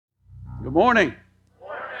Good morning.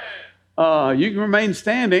 You can remain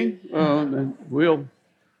standing. And we'll,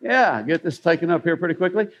 get this taken up here pretty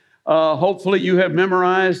quickly. Hopefully you have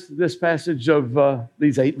memorized this passage of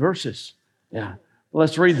these 8 verses. Yeah,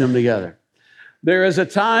 let's read them together. There is a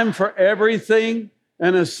time for everything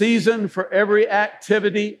and a season for every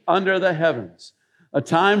activity under the heavens. A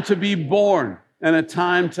time to be born and a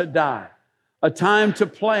time to die. A time to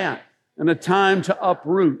plant and a time to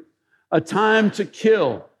uproot. A time to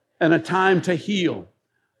kill and a time to heal.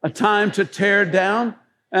 A time to tear down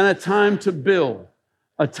and a time to build.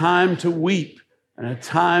 A time to weep and a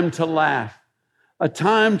time to laugh. A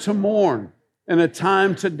time to mourn and a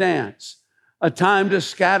time to dance. A time to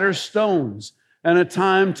scatter stones and a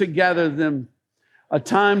time to gather them. A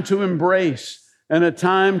time to embrace and a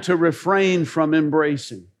time to refrain from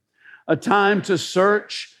embracing. A time to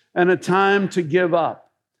search and a time to give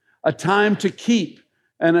up. A time to keep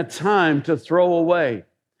and a time to throw away.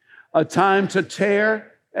 A time to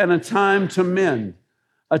tear and a time to mend.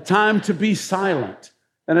 A time to be silent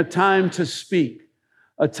and a time to speak.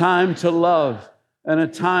 A time to love and a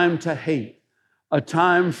time to hate. A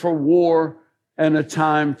time for war and a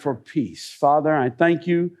time for peace. Father, I thank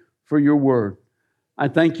you for your word. I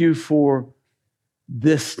thank you for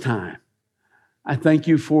this time. I thank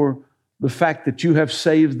you for the fact that you have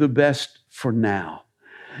saved the best for now.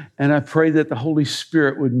 And I pray that the Holy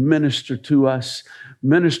Spirit would minister to us,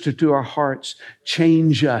 minister to our hearts,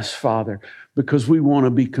 change us, Father, because we want to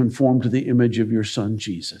be conformed to the image of your Son,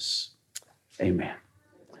 Jesus. Amen.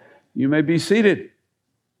 You may be seated.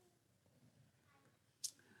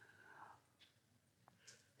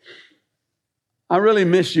 I really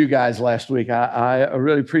missed you guys last week. I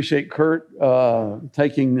really appreciate Kurt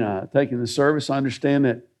taking the service. I understand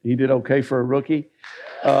that he did okay for a rookie.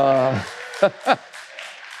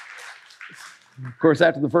 Of course,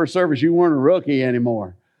 after the first service, you weren't a rookie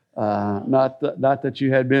anymore. Not that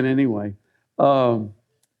you had been anyway.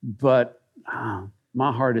 But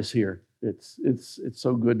my heart is here. It's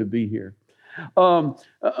so good to be here.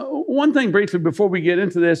 One thing briefly before we get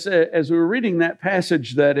into this, as we were reading that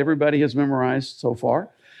passage that everybody has memorized so far,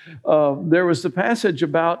 there was the passage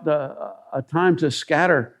about a time to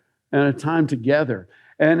scatter and a time to gather.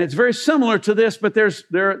 And it's very similar to this, but there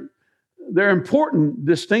are important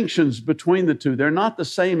distinctions between the two. They're not the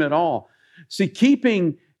same at all. See,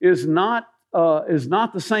 keeping is not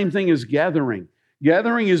the same thing as gathering.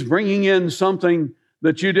 Gathering is bringing in something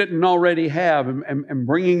that you didn't already have and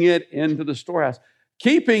bringing it into the storehouse.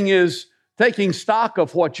 Keeping is taking stock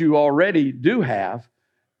of what you already do have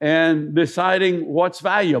and deciding what's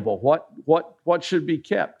valuable, what should be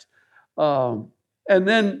kept. And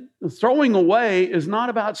then throwing away is not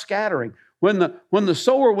about scattering. When the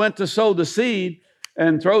sower went to sow the seed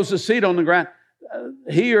and throws the seed on the ground,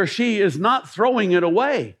 he or she is not throwing it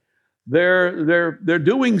away. They're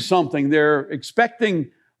doing something. They're expecting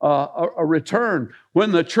a return.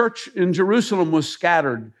 When the church in Jerusalem was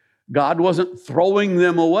scattered, God wasn't throwing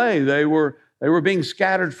them away. They were being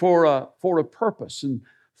scattered for a purpose. And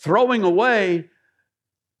throwing away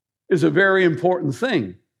is a very important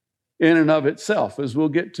thing in and of itself, as we'll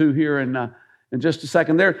get to here in just a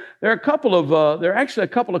second. There are actually a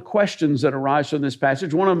couple of questions that arise from this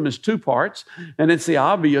passage. One of them is 2 parts, and it's the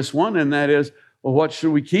obvious one, and that is, well, what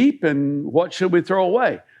should we keep and what should we throw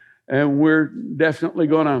away? And we're definitely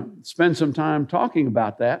going to spend some time talking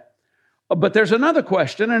about that. But there's another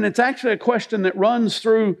question, and it's actually a question that runs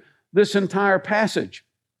through this entire passage.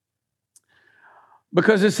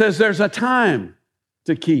 Because it says there's a time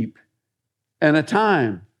to keep and a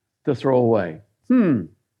time to throw away.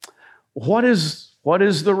 What is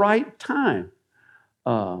the right time?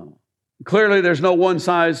 Clearly, there's no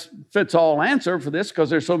one-size-fits-all answer for this because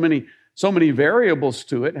there's so many variables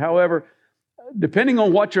to it. However, depending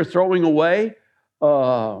on what you're throwing away,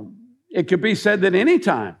 it could be said that any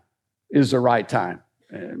time is the right time.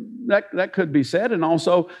 And that could be said. And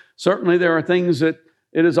also, certainly there are things that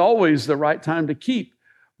it is always the right time to keep.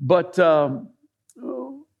 But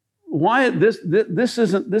why this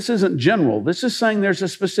isn't general. This is saying there's a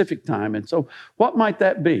specific time. And so what might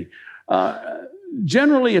that be?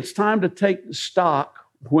 Generally, it's time to take stock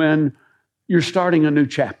when you're starting a new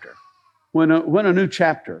chapter. When a new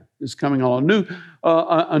chapter is coming along,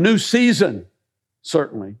 a new season,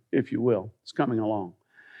 certainly, if you will, is coming along.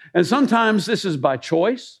 And sometimes this is by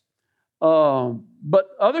choice, but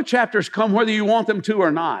other chapters come whether you want them to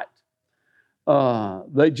or not.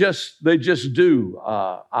 They just do.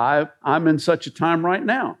 I'm in such a time right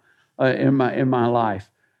now in my life,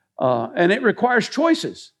 and it requires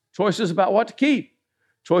choices about what to keep,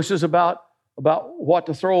 choices about what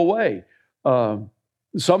to throw away.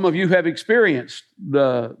 Some of you have experienced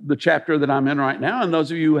the chapter that I'm in right now, and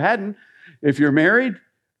those of you who hadn't, if you're married,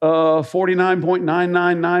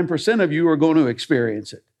 49.999% of you are going to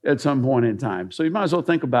experience it at some point in time. So you might as well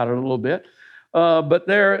think about it a little bit. But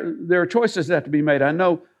there are choices that have to be made. I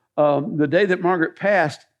know the day that Margaret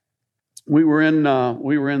passed, we were in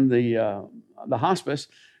the hospice,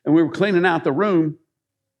 and we were cleaning out the room.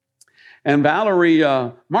 And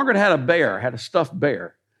Margaret had a stuffed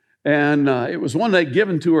bear. And it was one they'd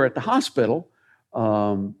given to her at the hospital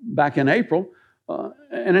back in April.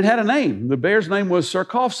 And it had a name. The bear's name was Sir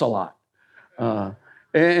Coughs-a-Lot.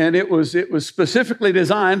 And it was specifically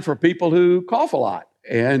designed for people who cough a lot.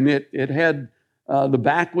 And it had, the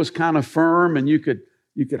back was kind of firm, and you could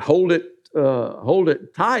hold it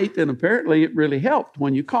tight, and apparently it really helped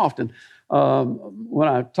when you coughed. And when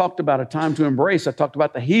I talked about a time to embrace, I talked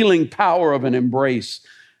about the healing power of an embrace,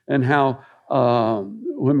 and how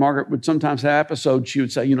when Margaret would sometimes have episodes, she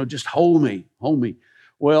would say, just hold me.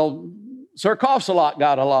 Well, Sir Coughs-a-Lot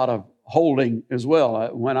got a lot of holding as well.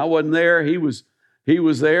 When I wasn't there, he was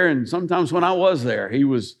there, and sometimes when I was there, he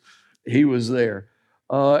was there.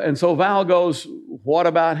 And so Val goes, what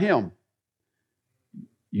about him?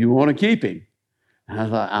 You want to keep him? And I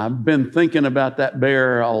thought, I've been thinking about that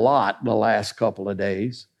bear a lot the last couple of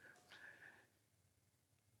days.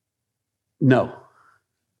 No,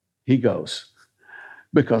 he goes.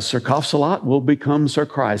 Because Sir Coughs-a-Lot will become Sir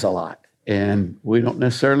Cries-a-Lot, and we don't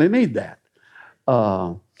necessarily need that.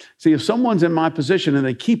 See, if someone's in my position and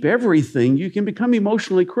they keep everything, you can become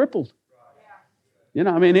emotionally crippled.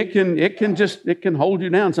 It can hold you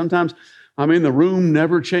down. Sometimes, the room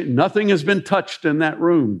never changed. Nothing has been touched in that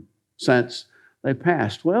room since they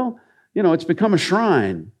passed. Well, it's become a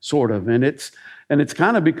shrine, sort of, and it's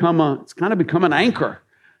kind of become an anchor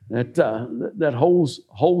that holds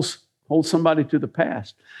somebody to the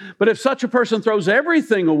past. But if such a person throws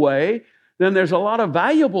everything away, then there's a lot of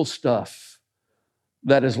valuable stuff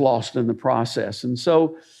that is lost in the process. And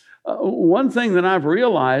so one thing that I've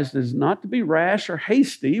realized is not to be rash or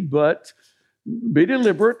hasty, but be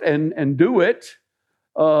deliberate and do it,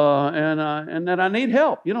 and that I need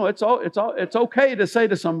help. It's okay to say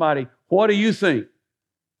to somebody, what do you think?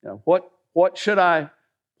 What should I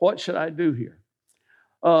do here?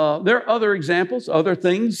 There are other examples, other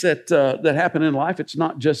things that happen in life. It's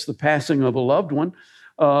not just the passing of a loved one.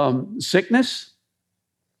 Sickness.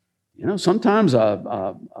 Sometimes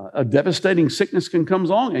a devastating sickness can come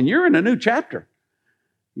along, and you're in a new chapter.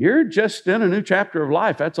 You're just in a new chapter of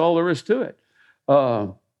life. That's all there is to it.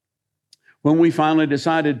 When we finally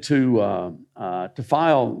decided to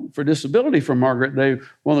file for disability for Margaret,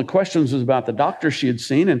 one of the questions was about the doctor she had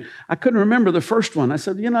seen, and I couldn't remember the first one. I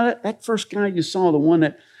said, that first guy you saw, the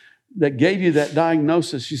one that gave you that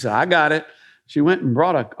diagnosis, she said, I got it. She went and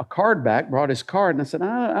brought a card back, brought his card, and I said,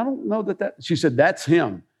 I don't know that. She said, that's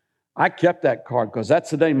him. I kept that card because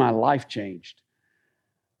that's the day my life changed.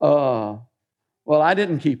 Well, I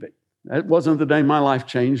didn't keep it. That wasn't the day my life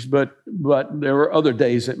changed, but there were other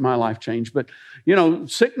days that my life changed. But,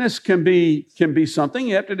 sickness can be something.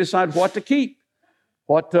 You have to decide what to keep,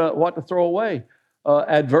 what to throw away.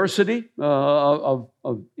 Adversity of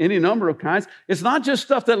any number of kinds. It's not just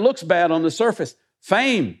stuff that looks bad on the surface.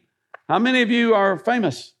 Fame. How many of you are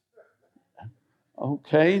famous?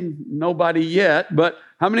 Okay, nobody yet, but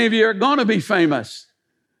how many of you are going to be famous?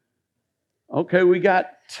 Okay, we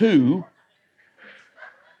got 2.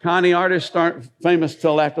 Connie, artists aren't famous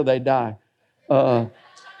till after they die.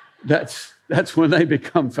 That's when they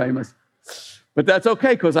become famous. But that's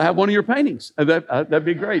okay, because I have one of your paintings. That'd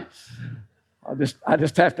be great. I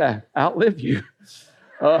just have to outlive you.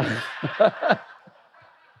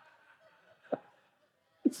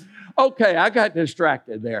 Okay, I got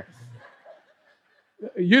distracted there.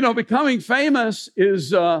 Becoming famous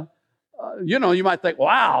is, you might think,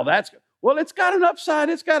 wow, it's got an upside,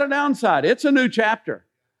 it's got a downside. It's a new chapter.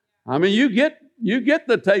 You get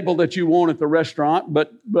the table that you want at the restaurant,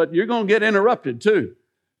 but you're going to get interrupted too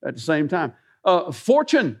at the same time.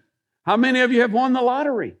 Fortune. How many of you have won the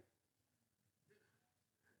lottery?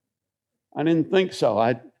 I didn't think so.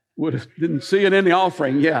 I didn't see it in the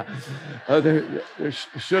offering. Yeah, there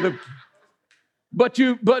should have. But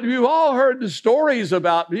you've all heard the stories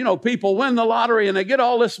about, people win the lottery and they get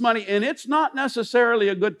all this money, and it's not necessarily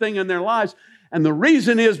a good thing in their lives. And the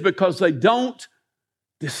reason is because they don't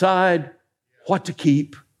decide what to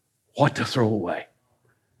keep, what to throw away.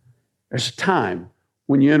 There's a time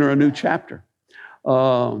when you enter a new chapter.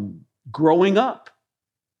 Growing up.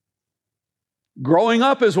 Growing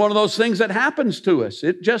up is one of those things that happens to us.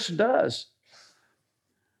 It just does.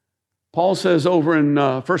 Paul says over in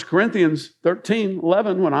 1 Corinthians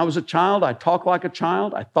 13:11, when I was a child, I talked like a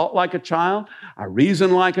child, I thought like a child, I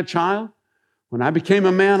reasoned like a child. When I became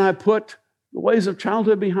a man, I put the ways of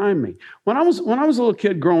childhood behind me. When I was a little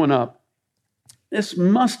kid growing up, this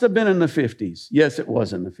must have been in the 50s. Yes, it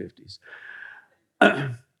was in the 50s.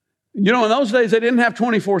 In those days, they didn't have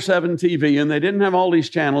 24/7 TV, and they didn't have all these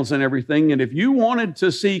channels and everything. And if you wanted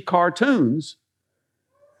to see cartoons,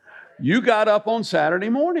 you got up on Saturday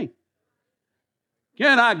morning.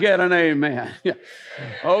 Can I get an amen? Yeah.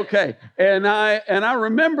 Okay. And I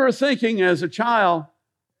remember thinking as a child,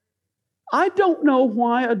 I don't know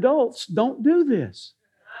why adults don't do this.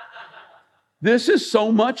 This is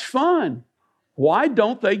so much fun. Why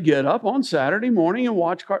don't they get up on Saturday morning and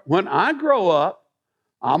watch cartoons? When I grow up,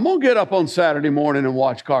 I'm going to get up on Saturday morning and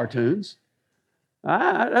watch cartoons.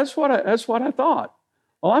 That's what I thought.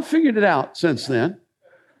 Well, I figured it out since then.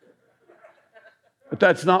 But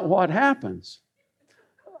that's not what happens.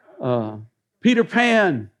 Peter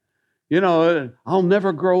Pan, I'll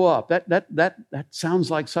never grow up. That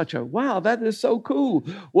sounds like such a, wow, that is so cool.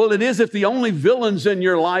 Well, it is if the only villains in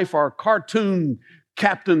your life are cartoon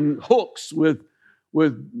Captain Hooks with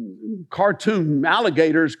cartoon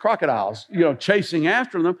alligators, crocodiles, chasing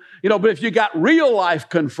after them. But if you got real life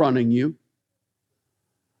confronting you,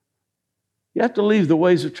 you have to leave the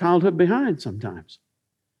ways of childhood behind sometimes.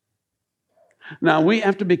 Now, we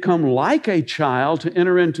have to become like a child to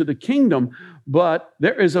enter into the kingdom, but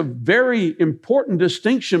there is a very important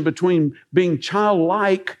distinction between being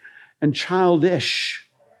childlike and childish.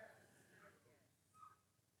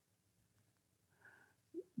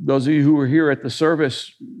 Those of you who were here at the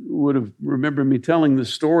service would have remembered me telling the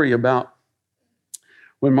story about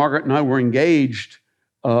when Margaret and I were engaged.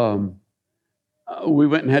 We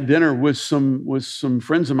went and had dinner with some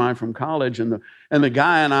friends of mine from college, and the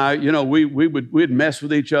guy and I, we'd mess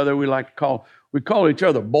with each other. We'd call each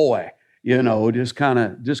other boy, just kind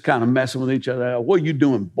of messing with each other. What are you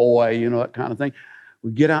doing, boy? That kind of thing.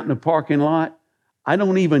 We get out in the parking lot. I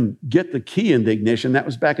don't even get the key in the ignition. That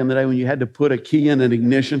was back in the day when you had to put a key in an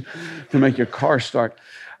ignition to make your car start.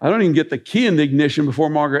 I don't even get the key in the ignition before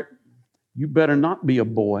Margaret, you better not be a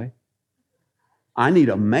boy. I need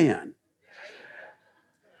a man.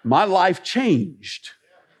 My life changed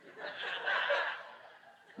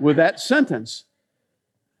with that sentence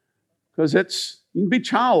because you can be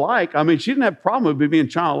childlike. I mean, she didn't have a problem with being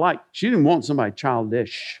childlike. She didn't want somebody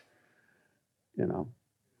childish,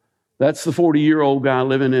 That's the 40-year-old guy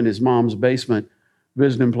living in his mom's basement,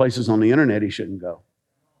 visiting places on the internet he shouldn't go.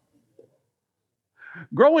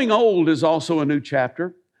 Growing old is also a new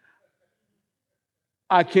chapter.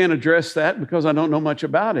 I can't address that because I don't know much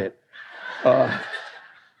about it.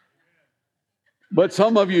 But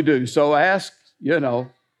some of you do. So ask,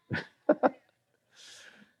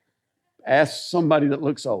 ask somebody that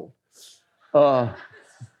looks old.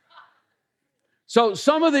 So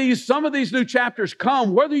some of these new chapters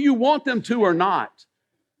come whether you want them to or not.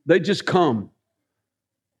 They just come.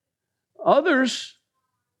 Others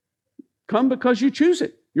come because you choose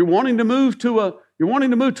it. You're wanting to move to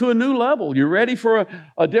a new level. You're ready for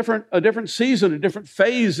a different season, a different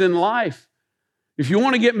phase in life. If you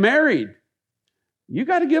want to get married, you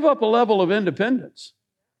got to give up a level of independence.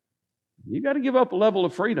 You got to give up a level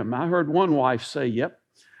of freedom. I heard one wife say, yep.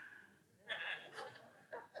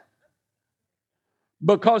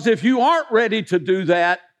 Because if you aren't ready to do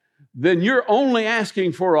that, then you're only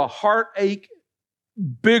asking for a heartache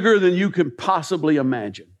bigger than you can possibly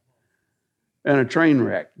imagine and a train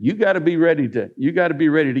wreck. You got to be ready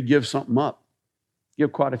to give something up.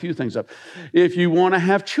 Give quite a few things up. If you want to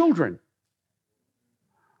have children,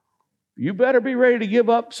 you better be ready to give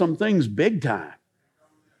up some things big time.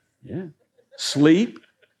 Yeah. Sleep,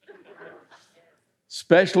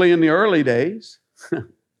 especially in the early days.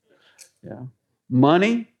 Yeah.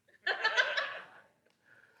 Money.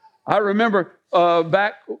 I remember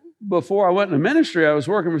back before I went into ministry, I was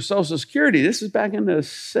working for Social Security. This is back in the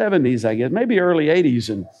 70s, I guess, maybe early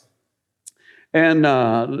 80s. And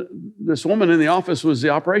this woman in the office was the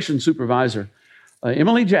operations supervisor.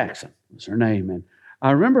 Emily Jackson was her name. And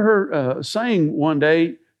I remember her saying one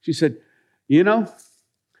day, she said,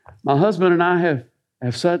 my husband and I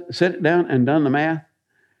have sat down and done the math.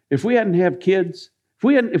 If we hadn't have kids,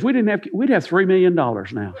 if we didn't have kids, we'd have $3 million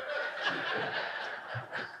now.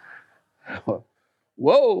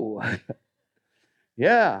 Whoa.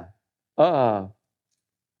 Yeah.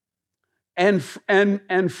 And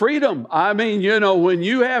freedom. I mean, when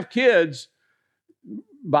you have kids,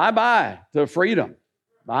 bye-bye to freedom.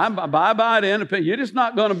 Bye-bye to independence. You're just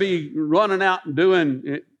not going to be running out and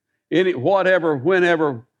doing any whatever,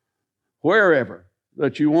 whenever, wherever.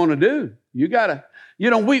 that you want to do. You got to,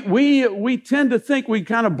 we tend to think, we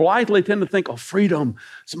kind of blithely tend to think, oh, freedom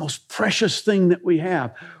is the most precious thing that we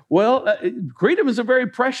have. Well, freedom is a very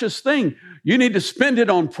precious thing. You need to spend it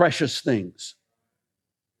on precious things.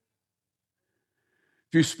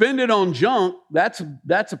 If you spend it on junk, that's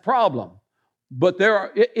a problem. But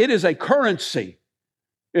it is a currency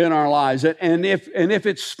in our lives. And if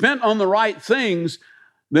it's spent on the right things,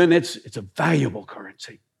 then it's a valuable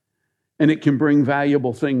currency. And it can bring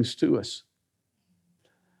valuable things to us.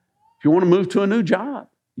 If you want to move to a new job,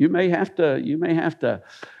 you may have to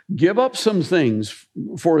give up some things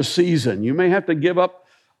for a season. You may have to give up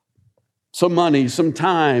some money, some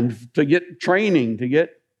time to get training, to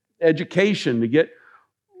get education, to get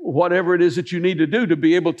whatever it is that you need to do to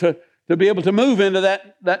be able to move into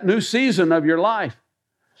that new season of your life.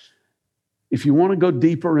 If you want to go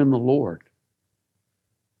deeper in the Lord,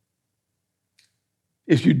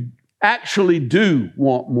 if you actually do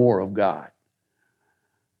want more of God,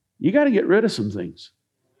 you got to get rid of some things.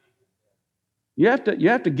 You have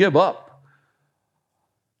to give up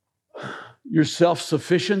your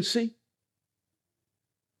self-sufficiency.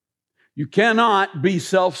 You cannot be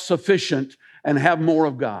self-sufficient and have more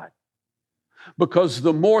of God. Because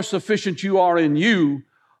the more sufficient you are in you,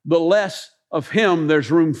 the less of Him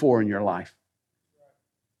there's room for in your life.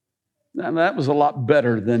 Now, that was a lot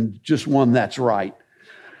better than just one that's right.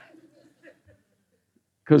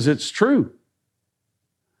 Because it's true.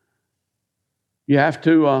 You have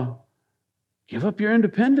to give up your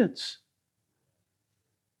independence.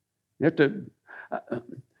 You have to,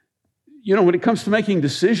 when it comes to making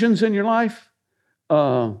decisions in your life,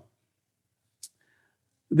 there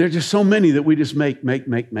are just so many that we just make.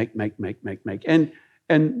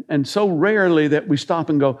 And so rarely that we stop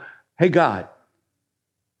and go, hey, God,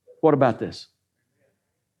 what about this?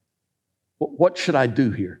 What should I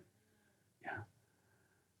do here? Yeah.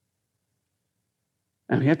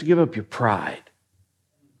 And you have to give up your pride.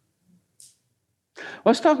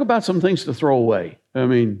 Let's talk about some things to throw away. I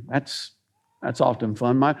mean, that's often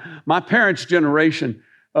fun. My parents' generation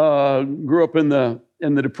grew up in the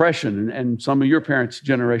Depression, and some of your parents'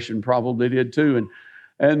 generation probably did too.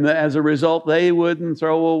 And as a result, they wouldn't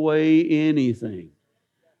throw away anything.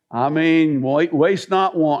 I mean, waste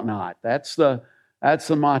not, want not. That's the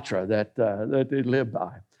mantra that they live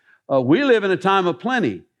by. We live in a time of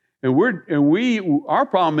plenty. And our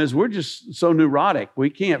problem is we're just so neurotic.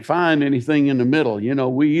 We can't find anything in the middle.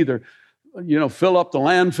 We either, fill up the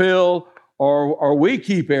landfill or we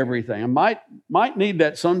keep everything. I might need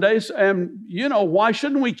that some days. And, why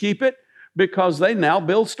shouldn't we keep it? Because they now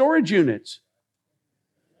build storage units.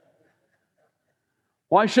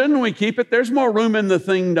 Why shouldn't we keep it? There's more room in the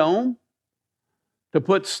thing dome to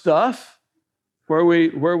put stuff where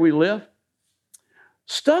we live.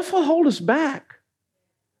 Stuff will hold us back.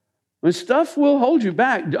 And stuff will hold you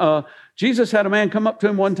back. Jesus had a man come up to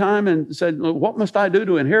him one time and said, what must I do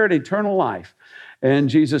to inherit eternal life? And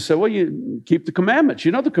Jesus said, well, you keep the commandments.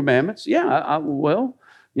 You know the commandments? Yeah,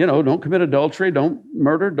 don't commit adultery, don't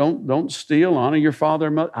murder, don't steal, honor your father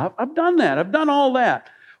and mother. I've done that. I've done all that.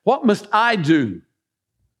 What must I do?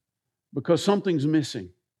 Because something's missing.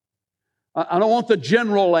 I don't want the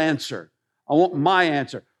general answer. I want my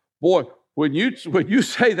answer. Boy, when you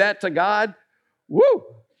say that to God, woo!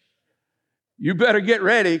 You better get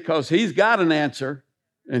ready because He's got an answer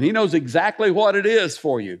and He knows exactly what it is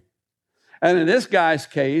for you. And in this guy's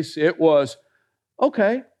case, it was,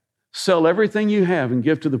 okay, sell everything you have and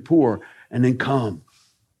give to the poor and then come.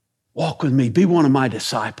 Walk with me. Be one of my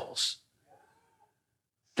disciples.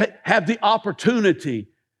 Have the opportunity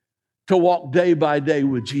to walk day by day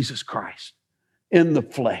with Jesus Christ in the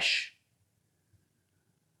flesh.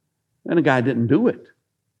 And the guy didn't do it.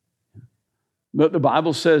 But the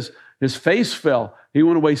Bible says his face fell. He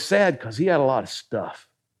went away sad because he had a lot of stuff.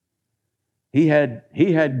 He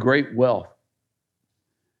had great wealth.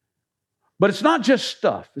 But it's not just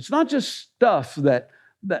stuff. It's not just stuff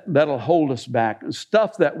that'll hold us back. It's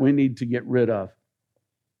stuff that we need to get rid of.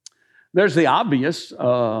 There's the obvious.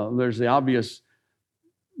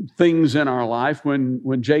 Things in our life.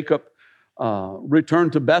 When Jacob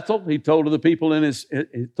returned to Bethel, he told the people in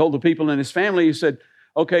his family, he said,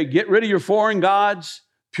 okay, get rid of your foreign gods,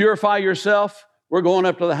 purify yourself. We're going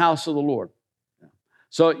up to the house of the Lord.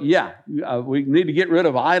 So we need to get rid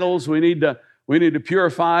of idols. We need to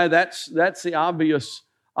purify. That's the obvious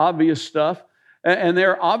stuff. And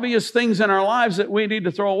there are obvious things in our lives that we need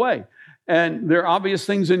to throw away. And there are obvious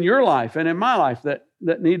things in your life and in my life that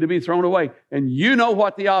need to be thrown away. And you know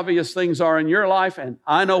what the obvious things are in your life, and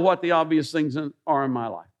I know what the obvious things are in my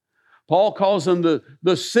life. Paul calls them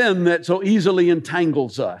the sin that so easily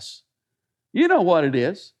entangles us. You know what it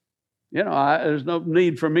is. There's no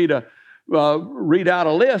need for me to read out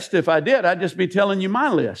a list. If I did, I'd just be telling you my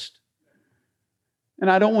list. And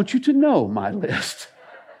I don't want you to know my list.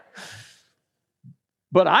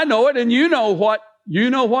 But I know it, and you know what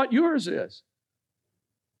yours is.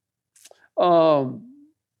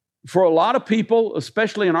 For a lot of people,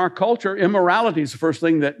 especially in our culture, immorality is the first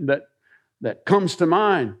thing that comes to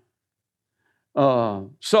mind.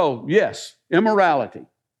 So yes, immorality.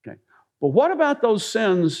 Okay, but what about those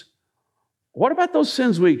sins? What about those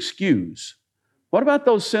sins we excuse? What about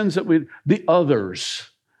those sins the others?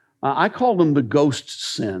 I call them the ghost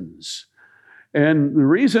sins. And the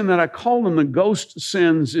reason that I call them the ghost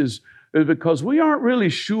sins is because we aren't really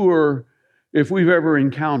sure if we've ever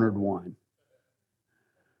encountered one.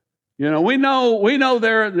 We know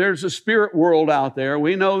there's a spirit world out there.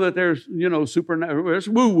 We know that there's, supernatural, there's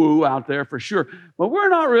woo-woo out there for sure. But we're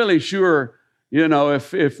not really sure,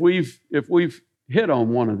 if we've hit on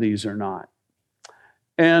one of these or not.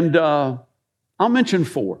 And I'll mention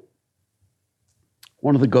 4.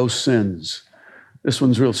 One of the ghost sins, this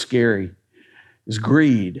one's real scary, is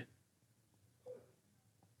greed.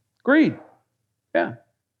 Greed, yeah.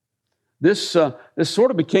 This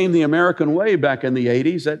sort of became the American way back in the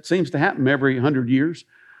 80s. That seems to happen every 100 years.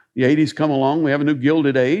 The 80s come along, we have a new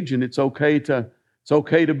Gilded Age, and it's okay to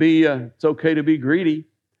be greedy.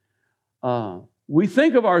 We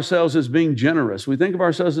think of ourselves as being generous. We think of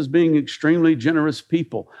ourselves as being extremely generous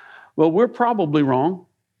people. Well, we're probably wrong.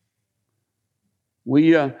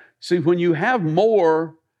 We see, when you have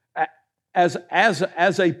more as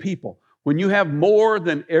a people, when you have more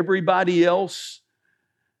than everybody else,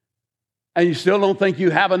 and you still don't think you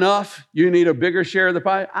have enough, you need a bigger share of the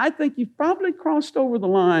pie, I think you've probably crossed over the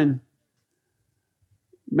line,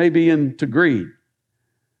 maybe into greed.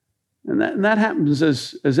 And that happens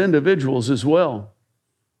as individuals as well.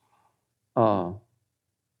 Kind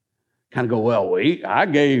of go, well, I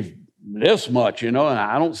gave this much, and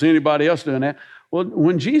I don't see anybody else doing that. Well,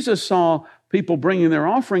 when Jesus saw people bringing their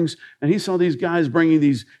offerings, and he saw these guys bringing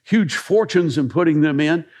these huge fortunes and putting them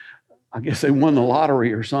in, I guess they won the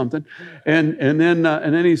lottery or something. And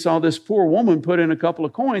then he saw this poor woman put in a couple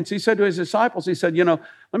of coins. He said to his disciples, he said, let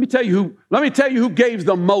me tell you who gave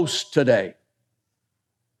the most today.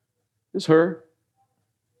 It's her.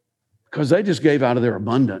 Because they just gave out of their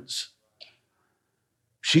abundance.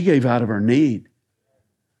 She gave out of her need,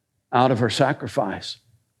 out of her sacrifice.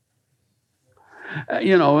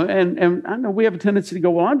 And I know we have a tendency to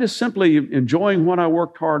go, well, I'm just simply enjoying what I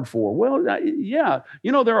worked hard for. Well, yeah,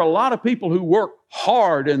 there are a lot of people who work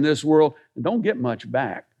hard in this world and don't get much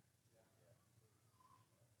back.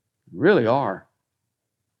 Really are.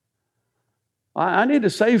 I need to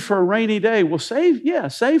save for a rainy day. Well,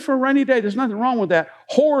 save for a rainy day. There's nothing wrong with that.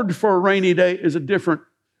 Hoard for a rainy day is a different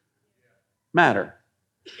matter.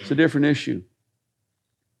 It's a different issue.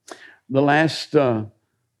 The last 2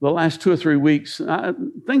 or 3 weeks,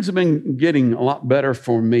 things have been getting a lot better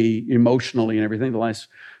for me emotionally and everything the last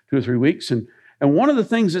 2 or 3 weeks. And one of the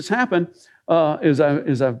things that's happened is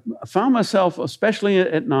I found myself, especially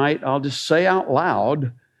at night, I'll just say out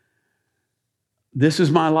loud, this is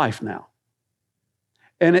my life now.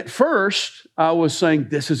 And at first, I was saying,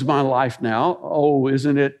 this is my life now. Oh,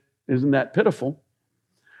 isn't that pitiful?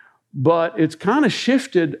 But it's kind of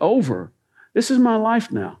shifted over. This is my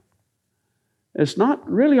life now. It's not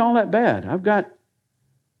really all that bad. I've got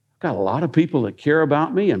a lot of people that care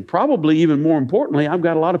about me, and probably even more importantly, I've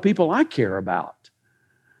got a lot of people I care about.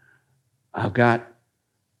 I've got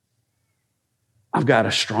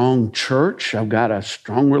a strong church. I've got a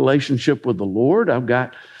strong relationship with the Lord.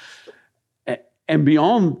 And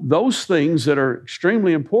beyond those things that are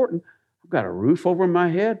extremely important, I've got a roof over my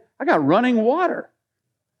head. I got running water.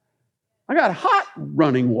 I got hot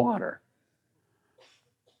running water.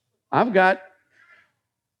 I've got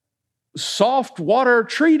soft water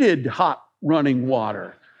treated hot running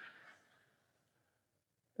water.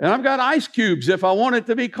 And I've got ice cubes if I want it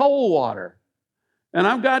to be cold water. And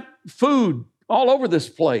I've got food all over this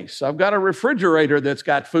place. I've got a refrigerator that's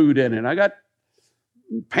got food in it. I got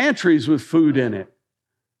pantries with food in it.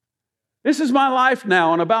 This is my life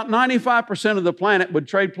now, and about 95% of the planet would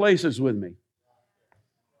trade places with me.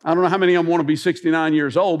 I don't know how many of them want to be 69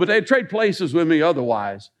 years old, but they'd trade places with me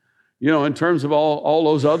otherwise. In terms of all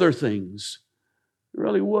those other things. It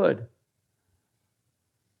really would.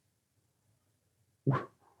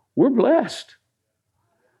 We're blessed.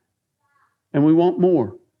 And we want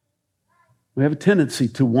more. We have a tendency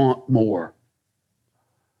to want more.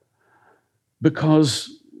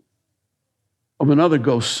 Because of another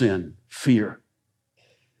ghost sin, fear.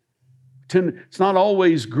 It's not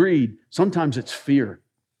always greed. Sometimes it's fear.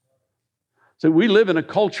 So we live in a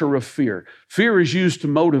culture of fear. Fear is used to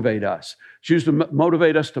motivate us. It's used to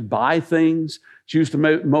motivate us to buy things. It's used to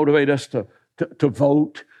motivate us to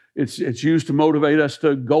vote. It's used to motivate us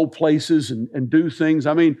to go places and do things.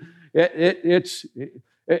 I mean, it's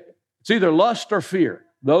either lust or fear.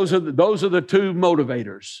 Those are the two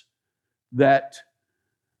motivators that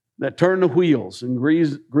turn the wheels and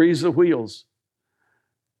grease the wheels.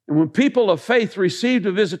 And when people of faith received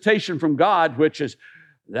a visitation from God, which is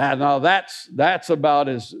that's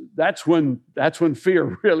when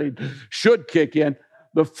fear really should kick in.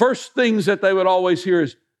 The first things that they would always hear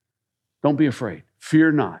is, "Don't be afraid.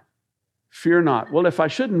 Fear not. Fear not." Well, if I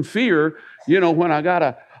shouldn't fear, when I got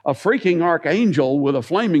a freaking archangel with a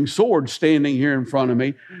flaming sword standing here in front of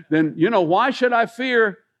me, then, why should I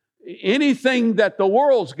fear anything that the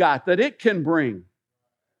world's got that it can bring?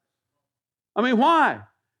 I mean, why?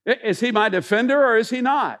 Is he my defender or is he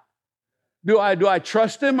not? Do I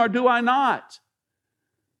trust him or do I not?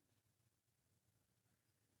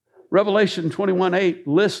 Revelation 21:8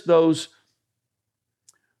 lists those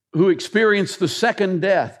who experience the second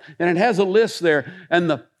death. And it has a list there. And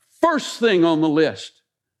the first thing on the list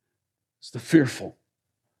is the fearful,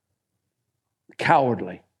 the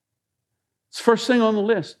cowardly. It's the first thing on the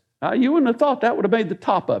list. You wouldn't have thought that would have made the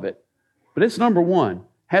top of it. But it's number one.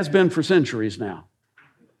 Has been for centuries now.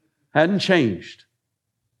 Hadn't changed.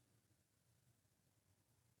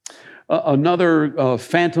 Another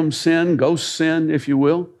phantom sin, ghost sin, if you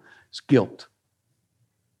will, is guilt.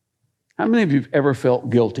 How many of you have ever felt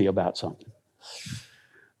guilty about something?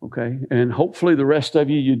 Okay, and hopefully the rest of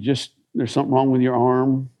you there's something wrong with your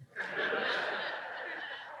arm.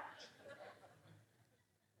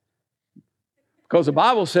 Because the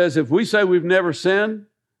Bible says if we say we've never sinned,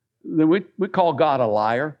 then we call God a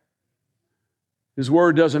liar. His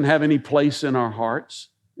word doesn't have any place in our hearts,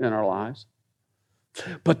 in our lives.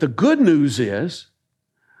 But the good news is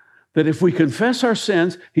that if we confess our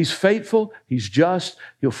sins, He's faithful, He's just,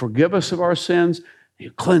 He'll forgive us of our sins,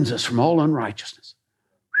 He'll cleanse us from all unrighteousness.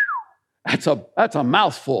 Whew. That's a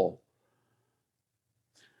mouthful.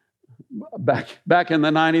 Back in the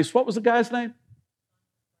 90s, what was the guy's name?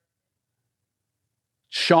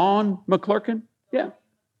 Sean McClurkin?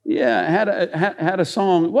 Yeah, had a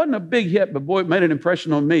song. It wasn't a big hit, but boy, it made an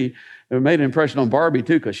impression on me. It made an impression on Barbie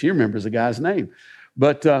too, because she remembers the guy's name.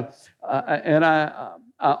 But I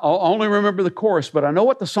only remember the chorus, but I know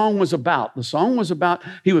what the song was about. The song was about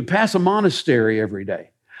he would pass a monastery every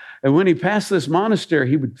day, and when he passed this monastery,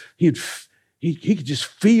 he could just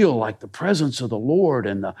feel like the presence of the Lord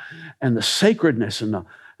and the sacredness and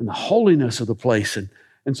the holiness of the place.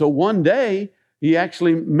 And so one day he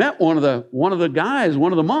actually met one of the guys,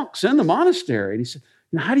 one of the monks in the monastery, and he said,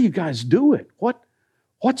 "How do you guys do it?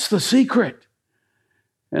 What's the secret?"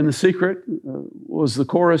 And the secret was the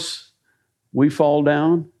chorus, "We fall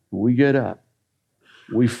down, and we get up.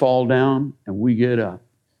 We fall down, and we get up.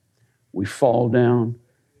 We fall down,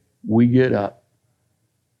 we get up."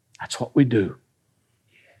 That's what we do.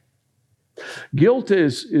 Guilt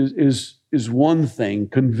is one thing.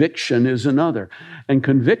 Conviction is another. And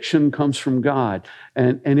conviction comes from God,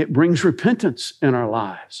 and it brings repentance in our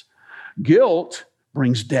lives. Guilt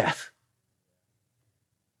brings death.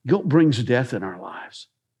 Guilt brings death in our lives.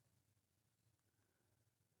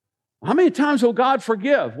 How many times will God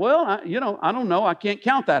forgive? Well, I don't know. I can't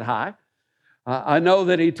count that high. I know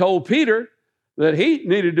that He told Peter that he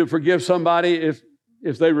needed to forgive somebody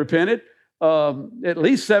if they repented at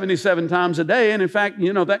least 77 times a day. And in fact,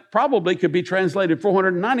 that probably could be translated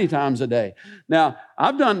 490 times a day. Now,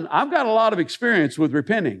 I've got a lot of experience with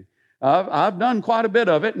repenting. I've done quite a bit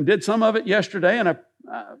of it and did some of it yesterday, and I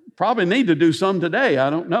probably need to do some today. I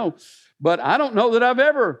don't know. But I don't know that I've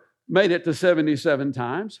ever made it to 77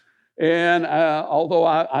 times. And although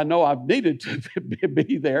I know I've needed to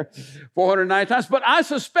be there 490 times, but I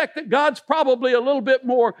suspect that God's probably a little bit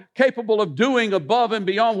more capable of doing above and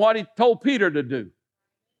beyond what He told Peter to do.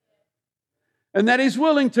 And that He's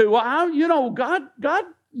willing to. Well, God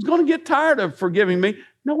is going to get tired of forgiving me.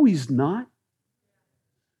 No, He's not.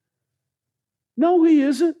 No, He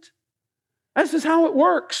isn't. This is how it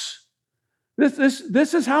works.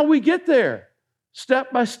 This is how we get there,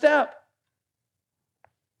 step by step.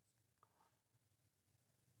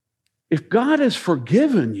 If God has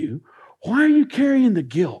forgiven you, why are you carrying the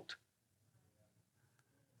guilt?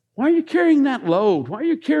 Why are you carrying that load? Why are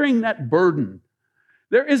you carrying that burden?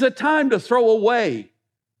 There is a time to throw away.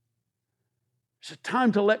 There's a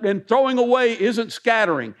time to let, and throwing away isn't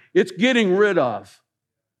scattering, it's getting rid of.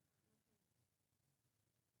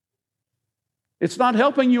 It's not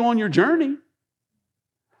helping you on your journey.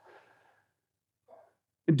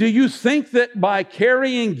 Do you think that by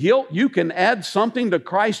carrying guilt, you can add something to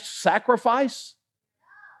Christ's sacrifice?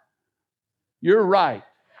 You're right.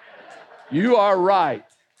 You are right.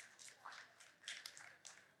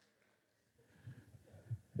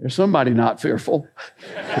 There's somebody not fearful.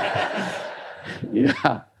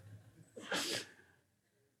 Yeah.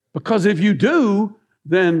 Because if you do,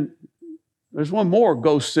 then there's one more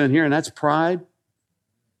ghost in here, and that's pride.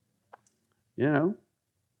 You know,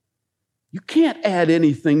 you can't add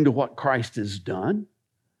anything to what Christ has done.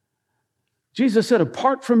 Jesus said,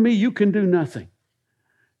 apart from me, you can do nothing.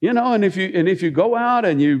 You know, and if you go out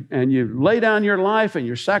and you lay down your life and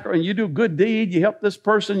and you do a good deed, you help this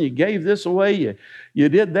person, you gave this away, you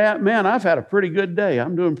did that, man, I've had a pretty good day.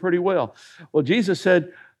 I'm doing pretty well. Well, Jesus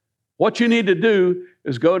said, what you need to do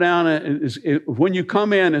is go down and when you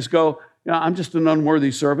come in, is go, I'm just an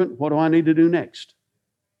unworthy servant. What do I need to do next?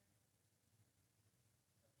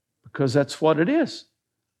 Because that's what it is.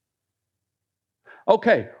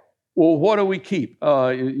 Okay. Well, what do we keep?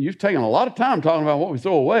 You've taken a lot of time talking about what we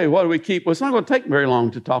throw away. What do we keep? Well, it's not going to take very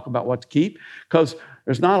long to talk about what to keep because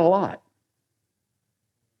there's not a lot.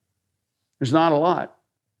 There's not a lot.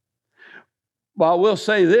 But I will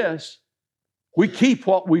say this. We keep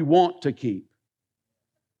what we want to keep.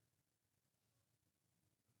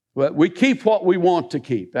 But we keep what we want to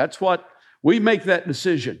keep. That's what we make that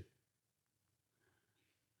decision.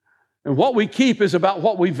 And what we keep is about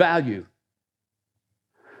what we value.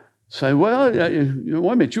 Say, well, wait a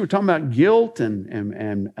minute, you were talking about guilt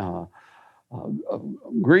and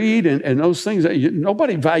greed and those things.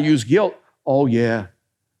 Nobody values guilt. Oh, yeah.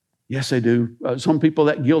 Yes, they do. Some people,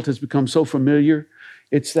 that guilt has become so familiar.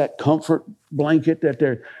 It's that comfort blanket that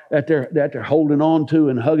they're holding on to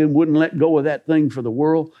and hugging, wouldn't let go of that thing for the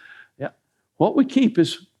world. Yeah. What we keep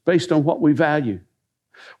is based on what we value.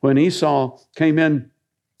 When Esau came in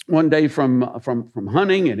one day from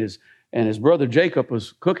hunting and his brother Jacob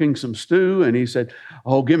was cooking some stew, and he said,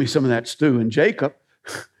 oh, give me some of that stew. And Jacob,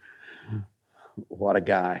 what a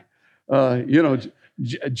guy.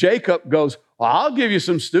 Jacob goes, well, I'll give you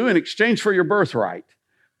some stew in exchange for your birthright.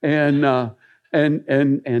 And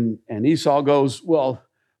Esau goes, well,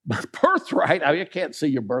 my birthright? I can't see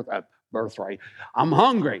your birthright. I'm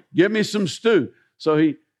hungry. Give me some stew. So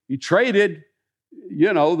he traded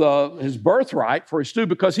his birthright for his stew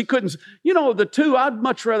because he couldn't, I'd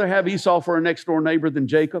much rather have Esau for a next door neighbor than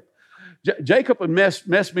Jacob. Jacob would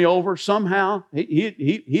mess me over somehow.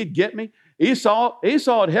 He'd get me. Esau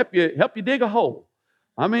would help you dig a hole.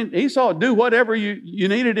 I mean, Esau would do whatever you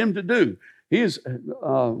needed him to do. He is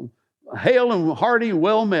a hale and hearty,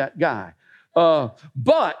 well-met guy.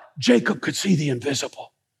 But Jacob could see the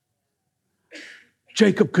invisible.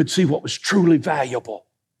 Jacob could see what was truly valuable.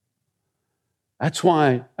 That's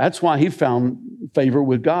why he found favor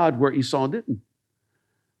with God where Esau didn't.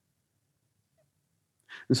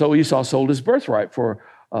 And so Esau sold his birthright for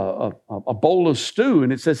a bowl of stew,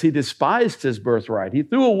 and it says he despised his birthright. He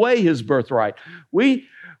threw away his birthright. We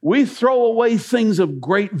throw away things of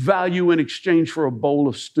great value in exchange for a bowl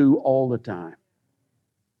of stew all the time.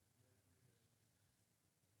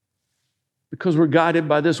 Because we're guided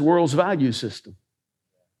by this world's value system.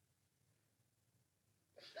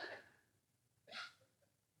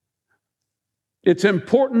 It's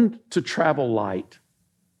important to travel light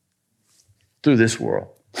through this world.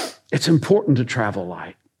 It's important to travel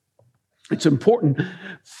light. It's important.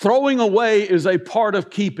 Throwing away is a part of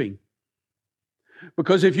keeping.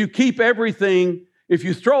 Because if you keep everything, if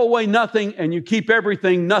you throw away nothing and you keep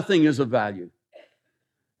everything, nothing is of value.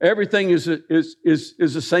 Everything is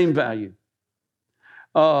the same value.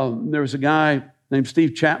 There was a guy named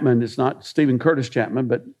Steve Chapman. It's not Stephen Curtis Chapman,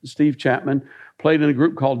 but Steve Chapman played in a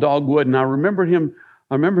group called Dogwood. And I remember him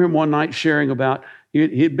one night sharing about,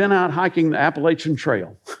 he'd been out hiking the Appalachian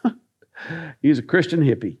Trail. He's a Christian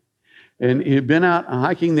hippie. And he had been out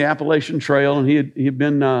hiking the Appalachian Trail, and he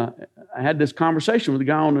had this conversation with the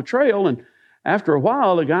guy on the trail. And after a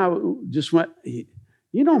while, the guy just went,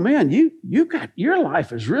 man, you got, your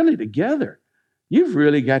life is really together.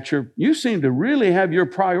 You seem to really have your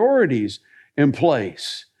priorities in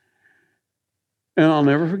place. And I'll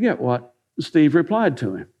never forget what Steve replied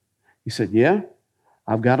to him. He said, yeah,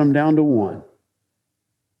 I've got them down to one.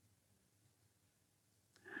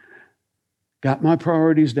 Got my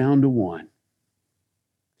priorities down to one.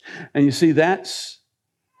 And you see, that's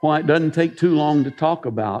why it doesn't take too long to talk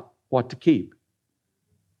about what to keep.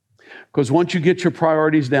 Because once you get your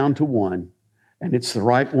priorities down to one, and it's the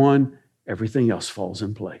right one, everything else falls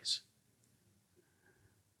in place.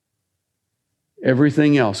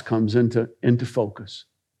 Everything else comes into focus.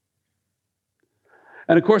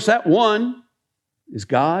 And of course, that one is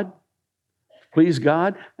God, please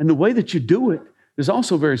God. And the way that you do it is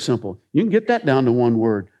also very simple. You can get that down to one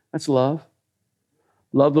word. That's love.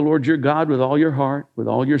 Love the Lord your God with all your heart, with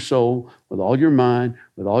all your soul, with all your mind,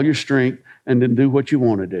 with all your strength, and then do what you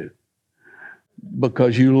want to do.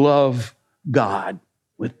 Because you love God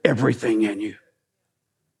with everything in you.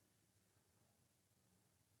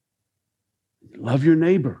 Love your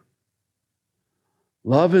neighbor.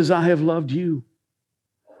 Love as I have loved you.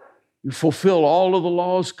 You fulfill all of the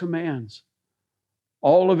law's commands,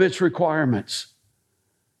 all of its requirements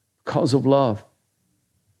because of love.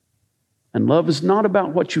 And love is not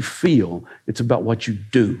about what you feel, it's about what you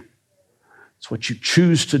do. It's what you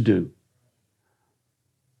choose to do.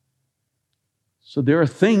 So there are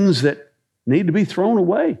things that need to be thrown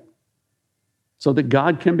away so that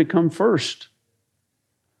God can become first.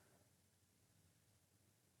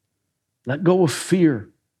 Let go of fear.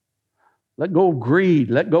 Let go of greed.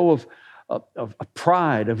 Let go of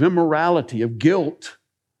pride, of immorality, of guilt,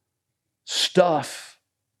 stuff.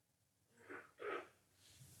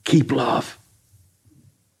 Keep love.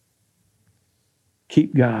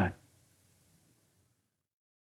 Keep God.